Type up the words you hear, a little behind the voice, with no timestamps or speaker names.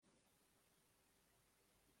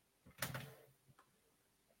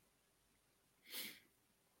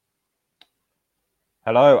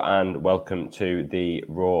Hello and welcome to the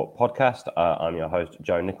Raw podcast. I'm your host,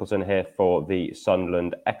 Joe Nicholson, here for the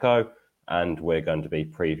Sunderland Echo, and we're going to be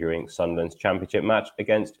previewing Sunderland's championship match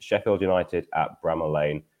against Sheffield United at Bramall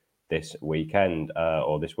Lane this weekend,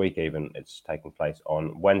 or this week even. It's taking place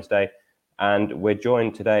on Wednesday. And we're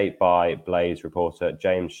joined today by Blaze reporter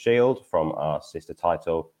James Shield from our sister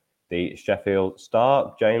title, the Sheffield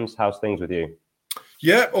Star. James, how's things with you?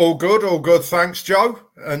 Yeah, all good. Thanks, Joe.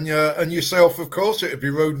 And yourself, of course. It'd be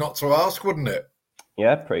rude not to ask, wouldn't it?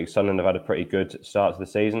 Yeah, Sunderland have had a pretty good start to the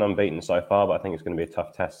season, unbeaten so far, but I think it's going to be a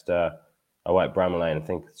tough test away at Bramall Lane. I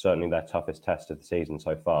think certainly their toughest test of the season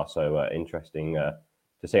so far. So interesting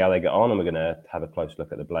to see how they get on, and we're going to have a close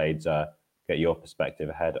look at the Blades, get your perspective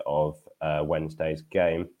ahead of Wednesday's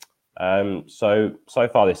game. So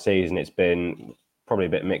far this season, it's been probably a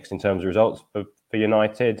bit mixed in terms of results for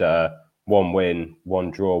United. One win,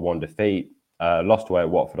 one draw, one defeat. Lost away at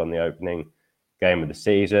Watford on the opening game of the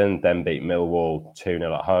season, then beat Millwall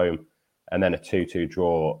 2-0 at home, and then a 2-2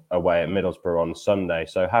 draw away at Middlesbrough on Sunday.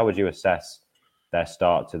 So how would you assess their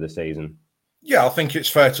start to the season? Yeah, I think it's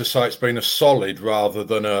fair to say it's been a solid rather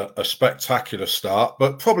than a spectacular start,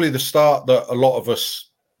 but probably the start that a lot of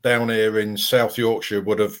us down here in South Yorkshire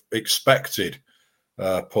would have expected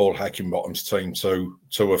Paul Heckingbottom's team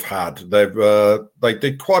to have had. They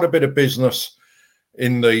did quite a bit of business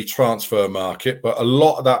in the transfer market, but a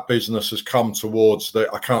lot of that business has come towards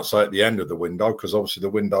I can't say at the end of the window, because obviously the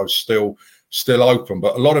window's still open,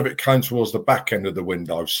 but a lot of it came towards the back end of the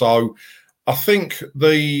window. So I think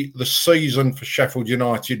the season for Sheffield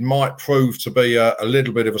United might prove to be a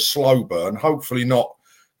little bit of a slow burn, hopefully not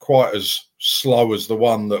quite as slow as the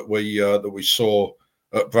one that we saw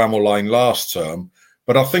at Bramall Lane last term.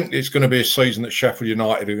 But I think it's going to be a season that Sheffield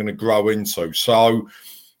United are going to grow into. So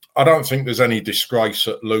I don't think there's any disgrace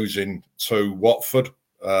at losing to Watford.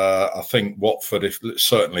 I think Watford, if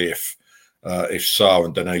Sar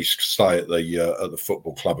and Denise stay at the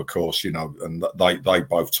football club, of course, and they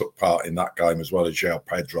both took part in that game as well as João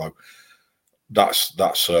Pedro.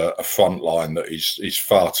 That's a front line that is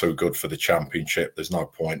far too good for the Championship. There's no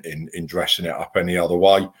point in dressing it up any other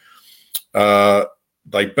way.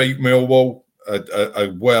 They beat Millwall.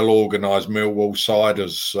 A well-organised Millwall side,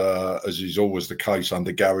 as is always the case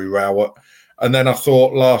under Gary Rowett. And then I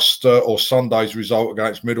thought Sunday's result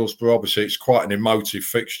against Middlesbrough, obviously it's quite an emotive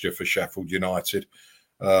fixture for Sheffield United,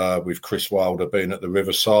 with Chris Wilder being at the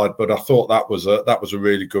Riverside. But I thought that was a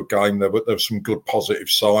really good game. There were some good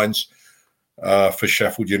positive signs for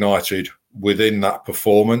Sheffield United within that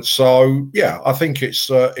performance. So yeah, I think it's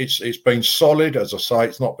been solid. As I say,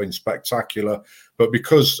 it's not been spectacular, but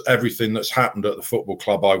because everything that's happened at the football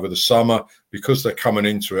club over the summer, because they're coming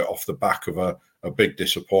into it off the back of a big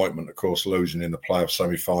disappointment, of course, losing in the playoff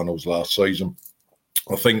semi-finals last season.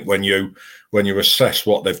 I think when you assess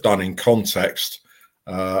what they've done in context,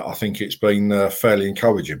 I think it's been fairly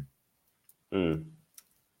encouraging.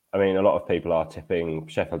 I mean, a lot of people are tipping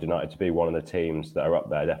Sheffield United to be one of the teams that are up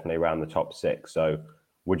there, definitely around the top six. So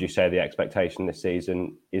would you say the expectation this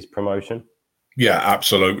season is promotion? Yeah,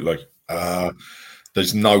 absolutely.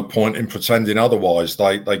 There's no point in pretending otherwise.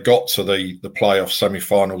 They got to the playoff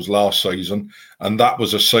semi-finals last season, and that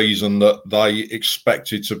was a season that they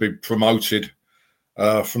expected to be promoted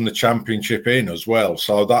from the Championship in as well.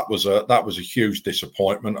 So that was a huge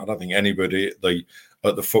disappointment. I don't think anybody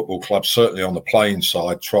at the football club, certainly on the playing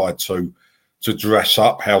side, tried to dress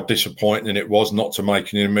up how disappointing it was not to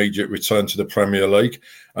make an immediate return to the Premier League,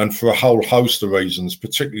 and for a whole host of reasons,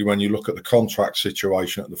 particularly when you look at the contract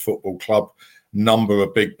situation at the football club. Number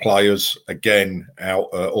of big players again out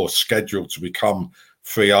or scheduled to become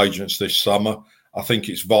free agents this summer. I think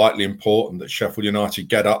it's vitally important that Sheffield United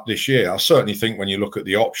get up this year. I certainly think when you look at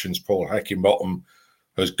the options Paul Heckingbottom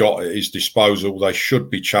has got at his disposal, they should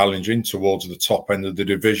be challenging towards the top end of the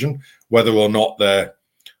division. Whether or not they're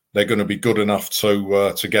going to be good enough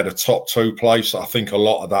to get a top two place, I think a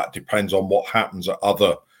lot of that depends on what happens at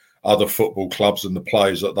other football clubs and the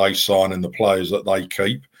players that they sign and the players that they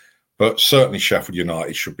keep. But certainly Sheffield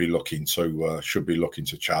United should be looking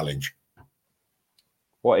to challenge.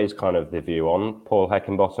 What is kind of the view on Paul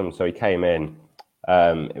Heckingbottom? So he came in,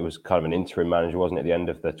 it was kind of an interim manager, wasn't it, at the end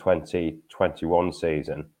of the 2021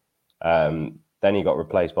 season. Then he got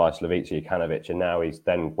replaced by Slavica Jokanovic, and now he's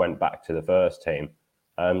then went back to the first team.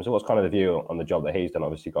 So what's kind of the view on the job that he's done?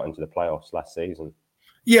 Obviously got into the playoffs last season.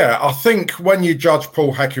 Yeah, I think when you judge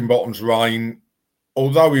Paul Heckingbottom's reign,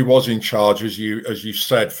 although he was in charge, as you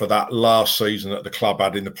said, for that last season that the club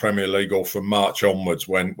had in the Premier League, or from March onwards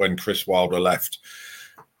when Chris Wilder left,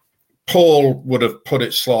 Paul would have put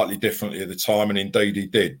it slightly differently at the time, and indeed he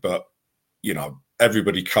did. But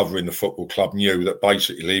everybody covering the football club knew that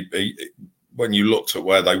basically, when you looked at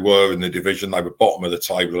where they were in the division, they were bottom of the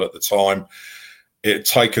table at the time. It had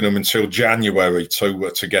taken them until January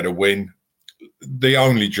to get a win. The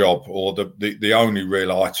only job, or the only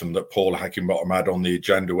real item that Paul Heckingbottom had on the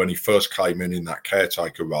agenda when he first came in that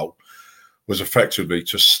caretaker role, was effectively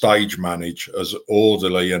to stage manage as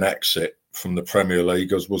orderly an exit from the Premier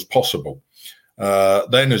League as was possible.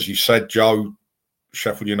 Then, as you said, Joe,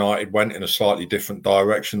 Sheffield United went in a slightly different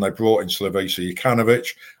direction. They brought in Slavisa Jokanovic.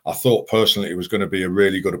 I thought personally it was going to be a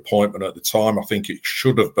really good appointment at the time. I think it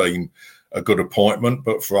should have been a good appointment,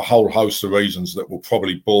 but for a whole host of reasons that will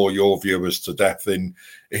probably bore your viewers to death in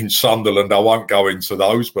Sunderland, I won't go into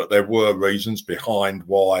those, but there were reasons behind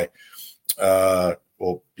why, behind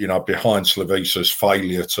Slavisa's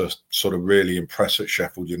failure to sort of really impress at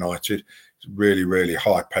Sheffield United. Really, really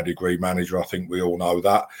high pedigree manager. I think we all know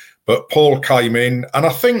that. But Paul came in, and I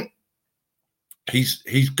think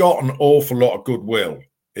he's got an awful lot of goodwill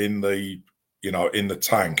in the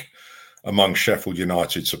tank among Sheffield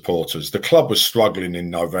United supporters. The club was struggling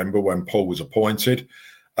in November when Paul was appointed,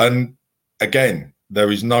 and again,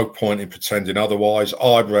 there is no point in pretending otherwise.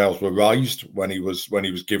 Eyebrows were raised when he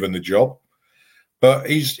was given the job, but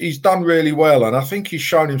he's done really well, and I think he's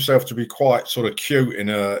shown himself to be quite sort of cute in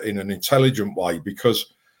an intelligent way,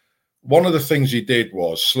 because one of the things he did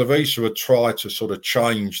was Slavisa had tried to sort of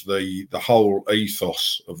change the whole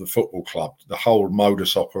ethos of the football club, the whole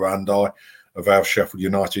modus operandi of how Sheffield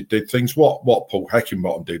United did things. What Paul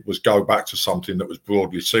Heckingbottom did was go back to something that was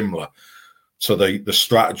broadly similar to the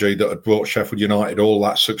strategy that had brought Sheffield United all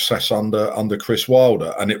that success under Chris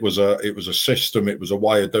Wilder. And it was a system, it was a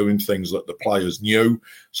way of doing things that the players knew.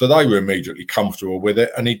 So they were immediately comfortable with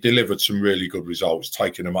it. And he delivered some really good results,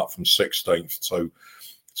 taking them up from 16th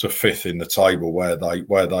to 5th in the table where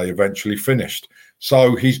they eventually finished.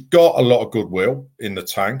 So he's got a lot of goodwill in the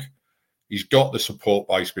tank. He's got the support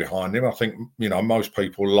base behind him. I think, most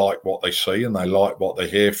people like what they see and they like what they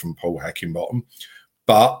hear from Paul Heckingbottom.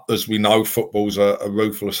 But as we know, football's a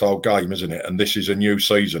ruthless old game, isn't it? And this is a new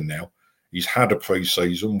season now. He's had a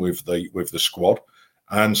pre-season with the squad,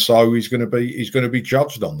 and so he's going to be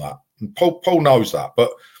judged on that. And Paul knows that.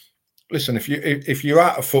 But listen, if you're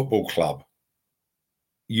at a football club,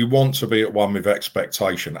 you want to be at one with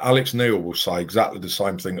expectation. Alex Neil will say exactly the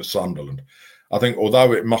same thing at Sunderland. I think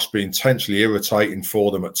although it must be intensely irritating for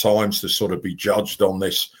them at times to sort of be judged on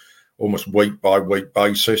this almost week by week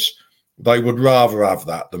basis, they would rather have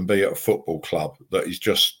that than be at a football club that is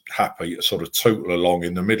just happy to sort of tootle along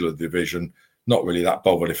in the middle of the division, not really that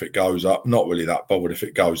bothered if it goes up, not really that bothered if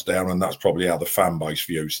it goes down, and that's probably how the fan base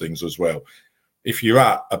views things as well. If you're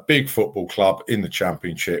at a big football club in the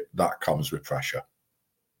Championship, that comes with pressure.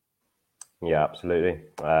 Yeah, absolutely.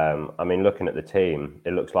 Looking at the team,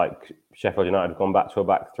 it looks like Sheffield United have gone back to a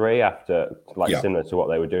back three after, similar to what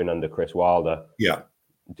they were doing under Chris Wilder. Yeah.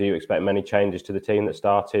 Do you expect many changes to the team that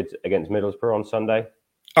started against Middlesbrough on Sunday?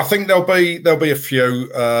 I think there'll be a few.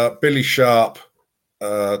 Billy Sharp,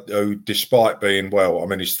 who, despite being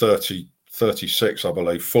he's 36, I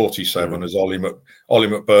believe, 47, as Ollie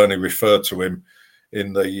McBurney referred to him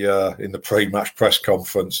in the pre-match press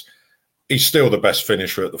conference. He's still the best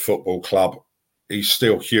finisher at the football club. He's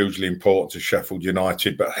still hugely important to Sheffield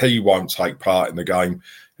United, but he won't take part in the game.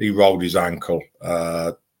 He rolled his ankle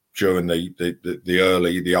during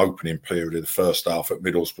the opening period of the first half at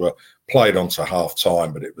Middlesbrough. Played on to half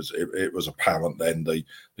time, but it was apparent then the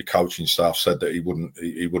coaching staff said that he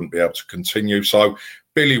wouldn't be able to continue. So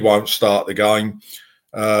Billy won't start the game.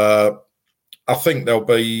 I think there'll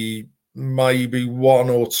be maybe one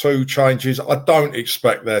or two changes. I don't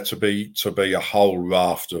expect there to be a whole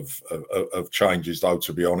raft of changes, though,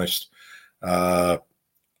 to be honest. I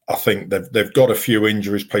think they've got a few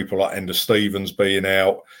injuries, people like Enda Stevens being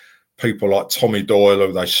out, people like Tommy Doyle,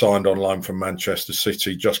 who they signed on loan from Manchester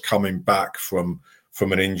City, just coming back from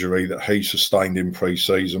an injury that he sustained in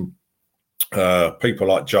pre-season. People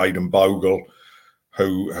like Jayden Bogle,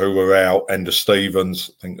 who were out, Enda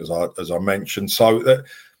Stevens, I think, as I mentioned. So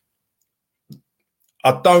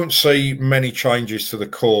I don't see many changes to the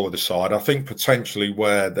core of the side. I think potentially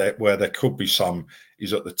where there could be some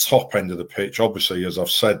is at the top end of the pitch. Obviously, as I've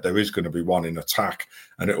said, there is going to be one in attack,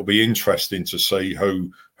 and it'll be interesting to see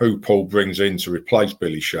who Paul brings in to replace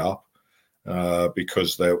Billy Sharp,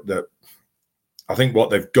 because I think what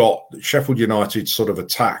they've got, Sheffield United's sort of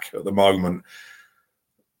attack at the moment,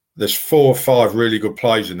 there's 4 or 5 really good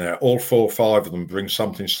players in there. All 4 or 5 of them bring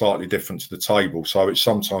something slightly different to the table. So it's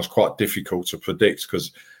sometimes quite difficult to predict,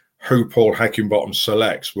 because who Paul Heckingbottom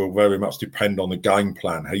selects will very much depend on the game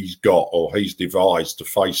plan he's got or he's devised to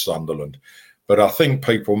face Sunderland. But I think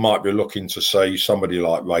people might be looking to see somebody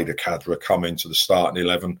like Raider Kadra come into the starting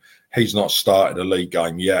 11. He's not started a league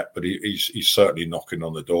game yet, but he's certainly knocking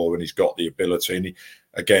on the door, and he's got the ability.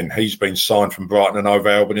 And he's been signed from Brighton and Hove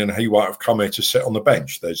Albion, and he won't have come here to sit on the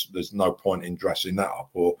bench. There's no point in dressing that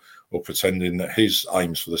up or pretending that his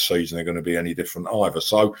aims for the season are going to be any different either.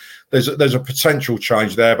 So there's a potential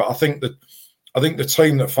change there. But I think the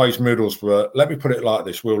team that faced Middlesbrough, let me put it like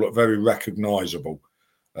this, will look very recognisable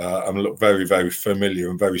and look very, very familiar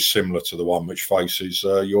and very similar to the one which faces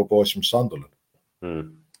your boys from Sunderland.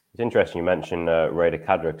 It's interesting you mentioned Raider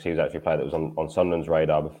Kadra, because he was actually a player that was on Sunderland's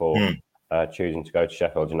radar before choosing to go to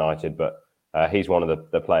Sheffield United. But he's one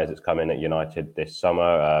of the players that's come in at United this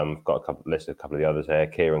summer. Got listed a couple of the others here.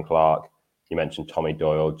 Kieran Clark. You mentioned Tommy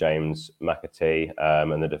Doyle, James McAtee,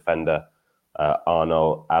 and the defender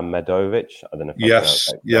Arno Ahmedovic. I don't know if I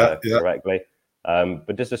pronounced that correctly.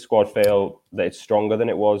 But does the squad feel that it's stronger than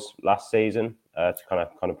it was last season to kind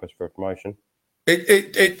of push for a promotion?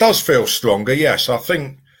 It does feel stronger, yes. I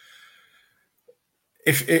think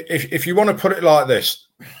if you want to put it like this,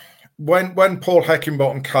 when Paul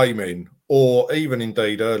Heckingbottom came in, or even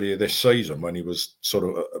indeed earlier this season, when he was sort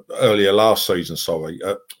of earlier last season,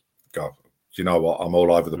 God, you know what? I'm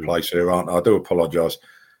all over the place here, aren't I? I do apologise.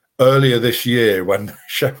 Earlier this year, when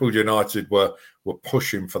Sheffield United were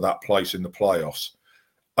pushing for that place in the playoffs,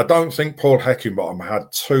 I don't think Paul Heckingbottom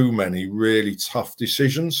had too many really tough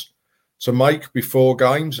decisions to make before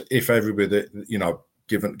games. If everybody,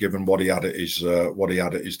 given what he had at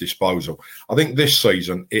his disposal, I think this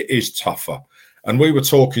season it is tougher. And we were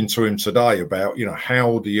talking to him today about,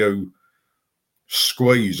 how do you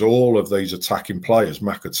squeeze all of these attacking players?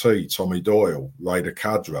 McAtee, Tommy Doyle, Raider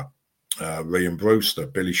Kadra, Ryan Brewster,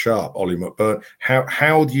 Billy Sharp, Ollie McBurn.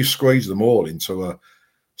 How do you squeeze them all into a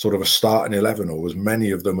sort of a starting 11, or as many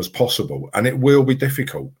of them as possible? And it will be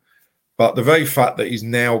difficult. But the very fact that he's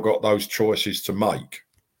now got those choices to make,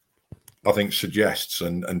 I think suggests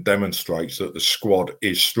and demonstrates that the squad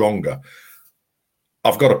is stronger.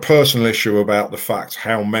 I've got a personal issue about the fact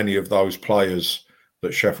how many of those players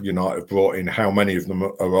that Sheffield United have brought in, how many of them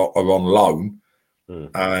are on loan.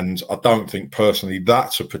 And I don't think personally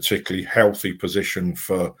that's a particularly healthy position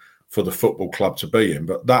for the football club to be in.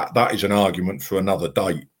 But that is an argument for another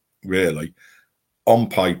date, really. On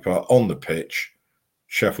paper, on the pitch,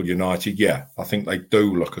 Sheffield United, I think they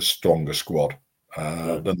do look a stronger squad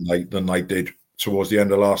than they did towards the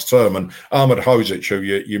end of last term. And Ahmed Hozic, who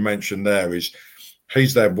you mentioned there,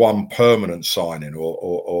 he's their one permanent signing,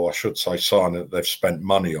 or I should say signing that they've spent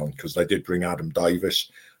money on, because they did bring Adam Davis,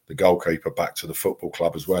 the goalkeeper, back to the football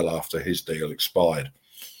club as well after his deal expired.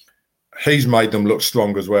 He's made them look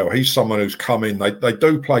strong as well. He's someone who's come in. They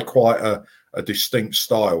do play quite a distinct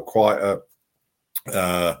style, quite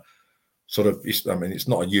a sort of. It's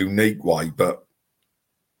not a unique way, but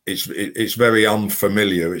it's very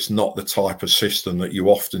unfamiliar. It's not the type of system that you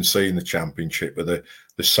often see in the Championship, with the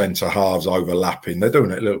centre halves overlapping. They're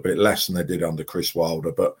doing it a little bit less than they did under Chris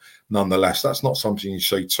Wilder, but nonetheless, that's not something you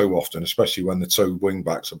see too often, especially when the two wing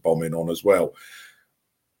backs are bombing on as well.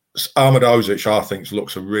 Ahmed Hozic, I think,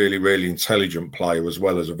 looks a really, really intelligent player as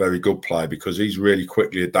well as a very good player, because he's really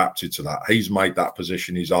quickly adapted to that. He's made that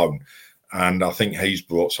position his own, and I think he's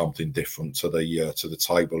brought something different to the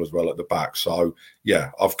table as well at the back. So,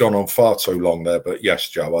 I've gone on far too long there, but yes,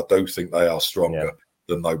 Joe, I do think they are stronger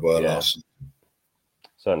than they were last season.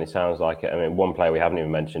 Certainly sounds like it. I mean, one player we haven't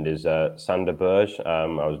even mentioned is Sander Berge. I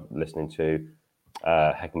was listening to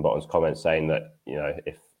Heckingbottom's comments saying that,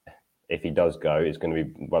 if he does go, it's going to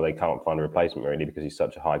be, they can't find a replacement really, because he's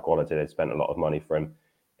such a high quality. They've spent a lot of money for him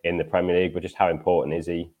in the Premier League. But just how important is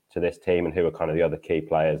he to this team, and who are kind of the other key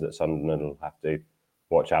players that Sunderland will have to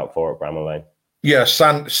watch out for at Bramall Lane? Yeah,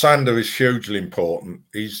 Sander is hugely important.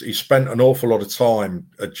 He's spent an awful lot of time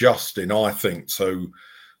adjusting, I think, to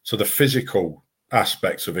the physical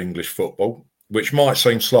aspects of English football, which might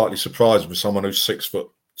seem slightly surprising for someone who's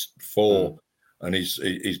 6'4" and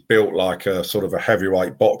he's built like a sort of a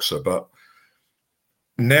heavyweight boxer. But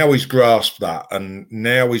now he's grasped that, and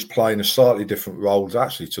now he's playing a slightly different role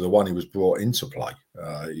actually to the one he was brought in to play.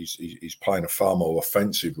 He's playing a far more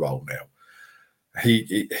offensive role now.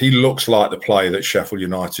 He looks like the player that Sheffield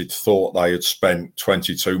United thought they had spent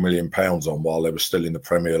 £22 million on while they were still in the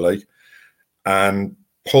Premier League. And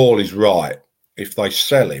Paul is right. If they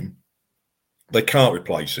sell him, they can't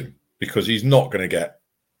replace him, because he's not going to get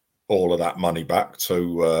all of that money back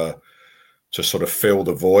to sort of fill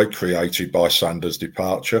the void created by Sander's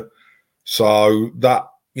departure. So that,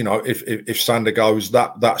 if Sander goes,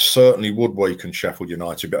 that certainly would weaken Sheffield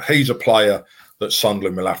United. But he's a player that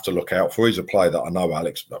Sunderland will have to look out for. He's a player that I know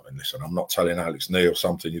Alex. I mean, listen, I'm not telling Alex Neil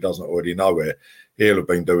something he doesn't already know here. He'll have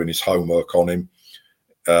been doing his homework on him.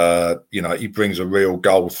 He brings a real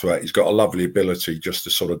goal threat. He's got a lovely ability just to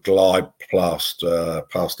sort of glide past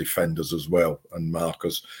defenders as well and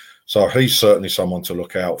markers. So he's certainly someone to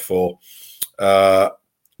look out for.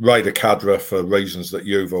 Raider Cadra, for reasons that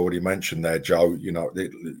you've already mentioned there, Joe,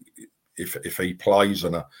 if he plays,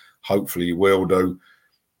 and hopefully he will do,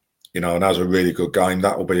 and has a really good game,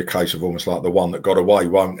 that will be a case of almost like the one that got away,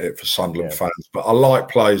 won't it, for Sunderland fans? But I like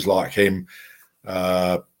players like him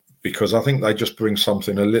because I think they just bring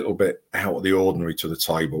something a little bit out of the ordinary to the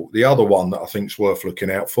table. The other one that I think is worth looking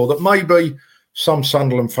out for, that maybe some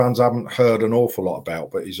Sunderland fans haven't heard an awful lot about,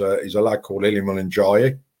 but he's a lad called Iliman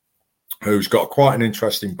Ndiaye, who's got quite an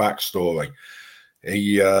interesting backstory.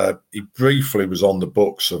 He briefly was on the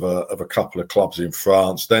books of a couple of clubs in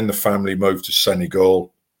France. Then the family moved to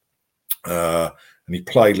Senegal, and he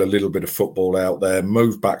played a little bit of football out there.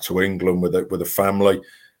 Moved back to England with a family.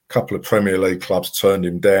 A couple of Premier League clubs turned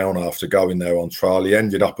him down after going there on trial. He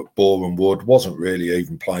ended up at Boreham Wood. Wasn't really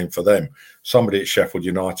even playing for them. Somebody at Sheffield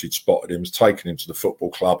United spotted him, has taken him to the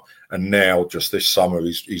football club, and now just this summer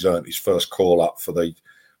he's earned his first call up for the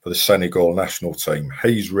Senegal national team.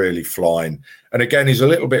 He's really flying. And again, he's a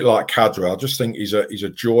little bit like Kadra. I just think he's a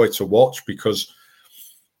joy to watch, because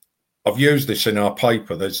I've used this in our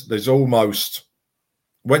paper. There's almost,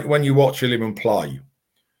 when you watch Iliman play,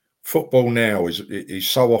 football now is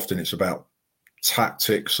so often it's about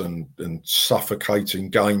tactics and suffocating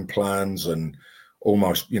game plans and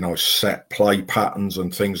almost, set play patterns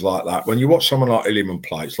and things like that. When you watch someone like Iliman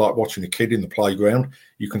play, it's like watching a kid in the playground.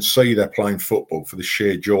 You can see they're playing football for the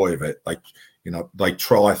sheer joy of it. They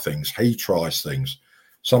try things. He tries things.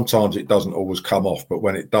 Sometimes it doesn't always come off, but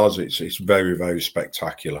when it does, it's very, very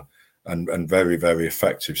spectacular and very, very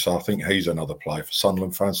effective. So I think he's another player for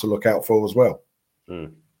Sunderland fans to look out for as well.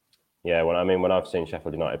 Mm. Yeah, when I've seen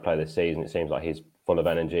Sheffield United play this season, it seems like he's full of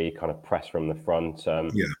energy, kind of press from the front.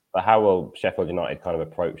 But how will Sheffield United kind of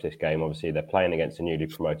approach this game? Obviously, they're playing against a newly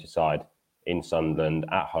promoted side in Sunderland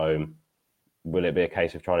at home. Will it be a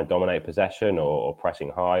case of trying to dominate possession or pressing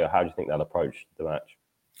high? Or how do you think they'll approach the match?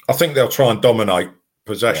 I think they'll try and dominate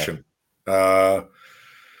possession. Yeah.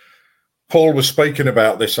 Paul was speaking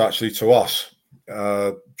about this actually to us.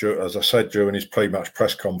 As I said during his pre-match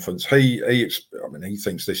press conference, he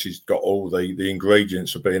thinks this has got all the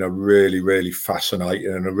ingredients of being a really, really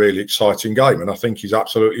fascinating and a really exciting game, and I think he's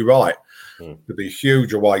absolutely right. There'll be a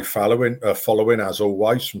huge away following as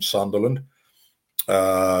always from Sunderland.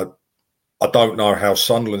 I don't know how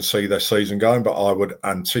Sunderland see their season going, but I would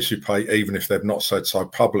anticipate, even if they've not said so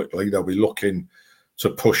publicly, they'll be looking to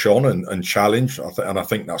push on and challenge. And I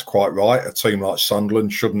think that's quite right. A team like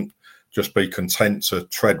Sunderland shouldn't just be content to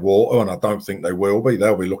tread water, and I don't think they will be.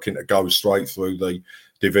 They'll be looking to go straight through the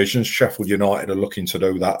divisions. Sheffield United are looking to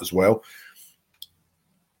do that as well.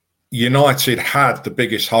 United had the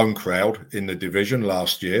biggest home crowd in the division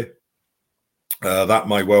last year. That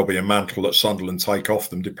may well be a mantle that Sunderland take off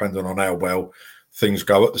them, depending on how well things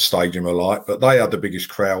go at the Stadium of Light. But they had the biggest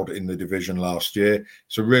crowd in the division last year.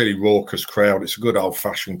 It's a really raucous crowd. It's a good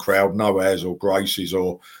old-fashioned crowd, no airs or graces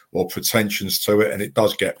or pretensions to it, and it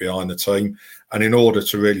does get behind the team. And in order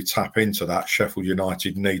to really tap into that, Sheffield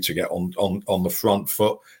United need to get on the front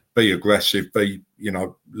foot, be aggressive,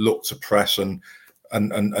 look to press and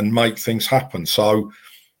make things happen. So,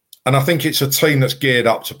 and I think it's a team that's geared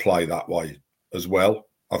up to play that way as well.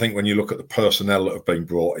 I think when you look at the personnel that have been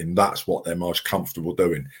brought in, that's what they're most comfortable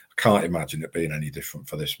doing. I can't imagine it being any different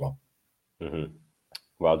for this one. Mm-hmm.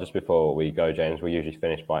 Well, just before we go, James, we usually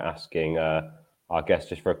finish by asking our guests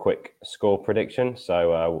just for a quick score prediction.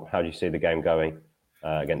 So how do you see the game going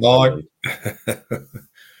against Sunderland?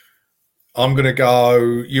 I'm going to go,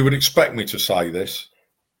 you would expect me to say this,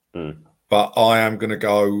 but I am going to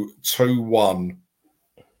go 2-1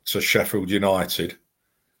 to Sheffield United.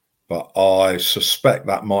 But I suspect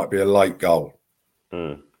that might be a late goal.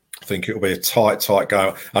 I think it'll be a tight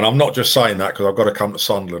game. And I'm not just saying that because I've got to come to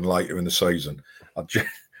Sunderland later in the season.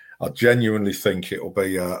 I genuinely think it'll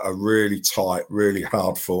be a really tight, really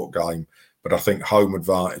hard-fought game. But I think home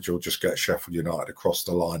advantage will just get Sheffield United across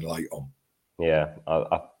the line late on. Yeah,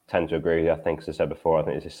 I tend to agree with you. I think, as I said before, I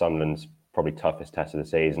think this is Sunderland's probably toughest test of the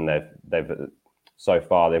season. They've so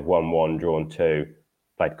far, they've won 1, drawn 2,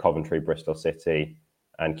 played Coventry, Bristol City,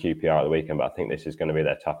 and QPR at the weekend, but I think this is going to be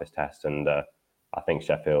their toughest test, and I think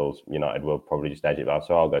Sheffield United will probably just edge it out.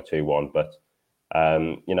 So I'll go 2-1, but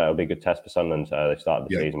it'll be a good test for Sunderland. They started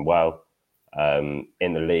the season well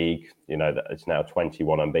in the league. It's now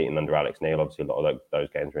 21 unbeaten under Alex Neil. Obviously, a lot of those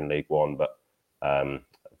games are in League One, but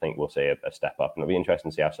think we'll see a step up, and it'll be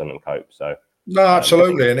interesting to see how Sunderland cope. So. No,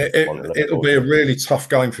 absolutely, and it'll be a really tough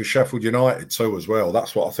game for Sheffield United too, as well.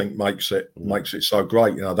 That's what I think makes it so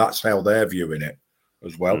great. That's how they're viewing it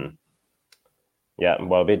as well. Yeah,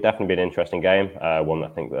 well, it'll definitely be an interesting game. One I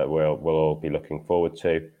think that we'll all be looking forward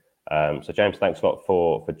to. So, James, thanks a lot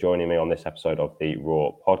for joining me on this episode of the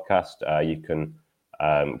Raw podcast. You can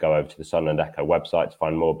go over to the Sunderland Echo website to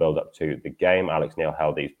find more build-up to the game. Alex Neil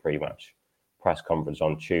held his pre-match press conference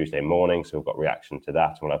on Tuesday morning, so we've got reaction to that,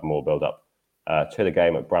 and we'll have more build-up to the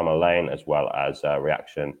game at Bramall Lane, as well as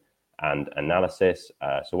reaction and analysis.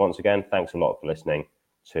 So once again, thanks a lot for listening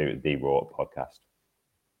to the Raw podcast.